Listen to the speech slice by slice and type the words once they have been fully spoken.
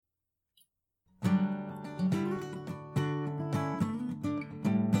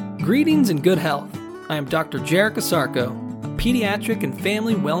Greetings and good health. I am Dr. Jarek Asarko, a pediatric and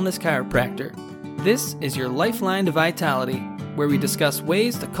family wellness chiropractor. This is your Lifeline to Vitality, where we discuss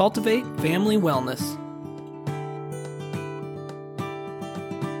ways to cultivate family wellness.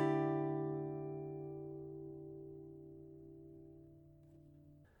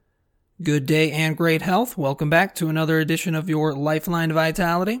 Good day and great health. Welcome back to another edition of your Lifeline to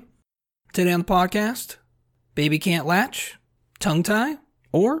Vitality. Today on the podcast, baby can't latch, tongue tie,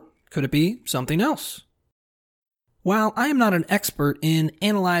 or could it be something else? While I am not an expert in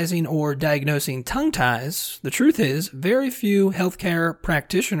analyzing or diagnosing tongue ties, the truth is very few healthcare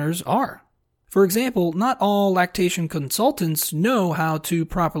practitioners are. For example, not all lactation consultants know how to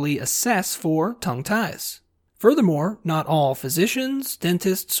properly assess for tongue ties. Furthermore, not all physicians,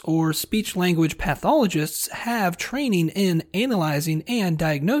 dentists, or speech-language pathologists have training in analyzing and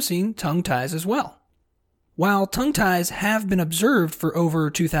diagnosing tongue ties as well. While tongue ties have been observed for over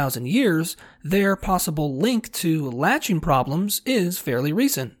 2,000 years, their possible link to latching problems is fairly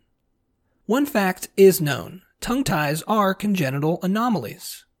recent. One fact is known: tongue ties are congenital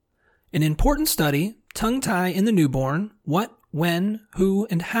anomalies. An important study, Tongue Tie in the Newborn, What, When, Who,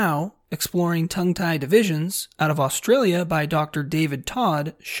 and How, Exploring Tongue Tie Divisions, out of Australia by Dr. David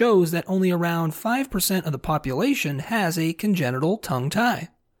Todd, shows that only around 5% of the population has a congenital tongue tie.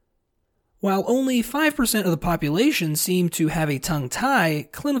 While only 5% of the population seem to have a tongue tie,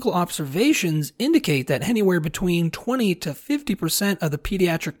 clinical observations indicate that anywhere between 20 to 50% of the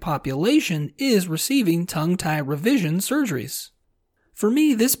pediatric population is receiving tongue tie revision surgeries. For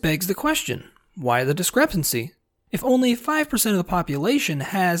me, this begs the question, why the discrepancy? If only 5% of the population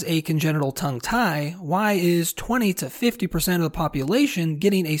has a congenital tongue tie, why is 20 to 50% of the population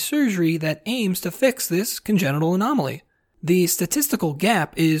getting a surgery that aims to fix this congenital anomaly? The statistical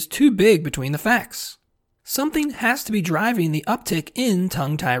gap is too big between the facts. Something has to be driving the uptick in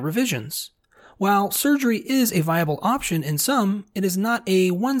tongue tie revisions. While surgery is a viable option in some, it is not a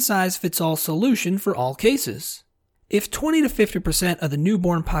one-size-fits-all solution for all cases. If 20 to 50% of the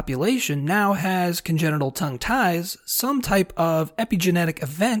newborn population now has congenital tongue ties, some type of epigenetic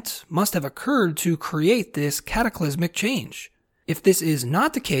event must have occurred to create this cataclysmic change. If this is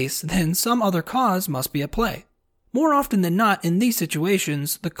not the case, then some other cause must be at play. More often than not in these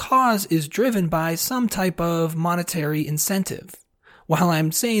situations, the cause is driven by some type of monetary incentive. While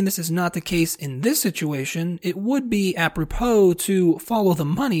I'm saying this is not the case in this situation, it would be apropos to follow the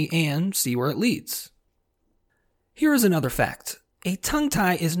money and see where it leads. Here is another fact. A tongue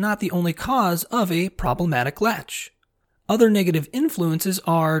tie is not the only cause of a problematic latch. Other negative influences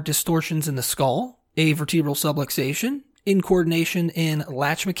are distortions in the skull, a vertebral subluxation, incoordination in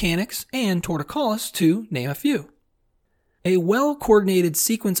latch mechanics, and torticollis, to name a few. A well-coordinated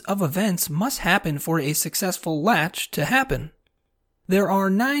sequence of events must happen for a successful latch to happen. There are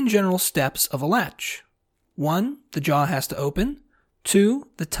 9 general steps of a latch. 1. The jaw has to open. 2.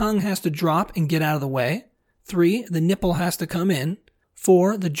 The tongue has to drop and get out of the way. 3. The nipple has to come in.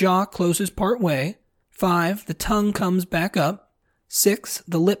 4. The jaw closes part way. 5. The tongue comes back up. 6.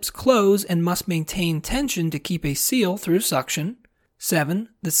 The lips close and must maintain tension to keep a seal through suction. 7.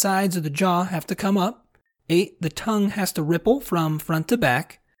 The sides of the jaw have to come up. 8. The tongue has to ripple from front to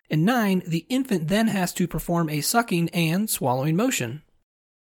back. And 9. The infant then has to perform a sucking and swallowing motion.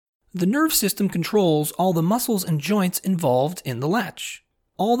 The nerve system controls all the muscles and joints involved in the latch.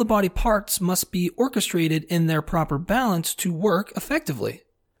 All the body parts must be orchestrated in their proper balance to work effectively.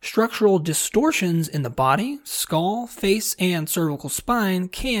 Structural distortions in the body, skull, face, and cervical spine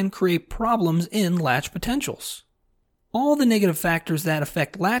can create problems in latch potentials. All the negative factors that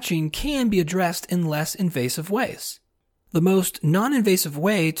affect latching can be addressed in less invasive ways. The most non-invasive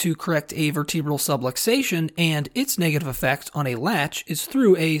way to correct a vertebral subluxation and its negative effect on a latch is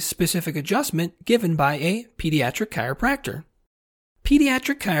through a specific adjustment given by a pediatric chiropractor.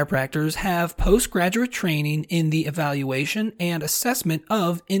 Pediatric chiropractors have postgraduate training in the evaluation and assessment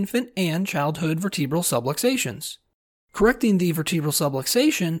of infant and childhood vertebral subluxations. Correcting the vertebral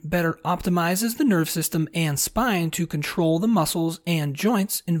subluxation better optimizes the nerve system and spine to control the muscles and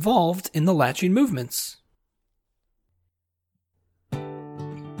joints involved in the latching movements.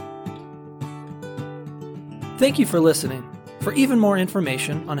 Thank you for listening. For even more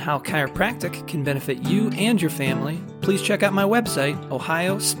information on how chiropractic can benefit you and your family, please check out my website,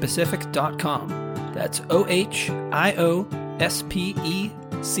 ohiospecific.com. That's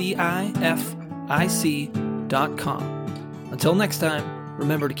ohiospecific.com. Until next time,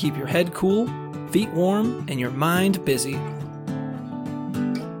 remember to keep your head cool, feet warm, and your mind busy.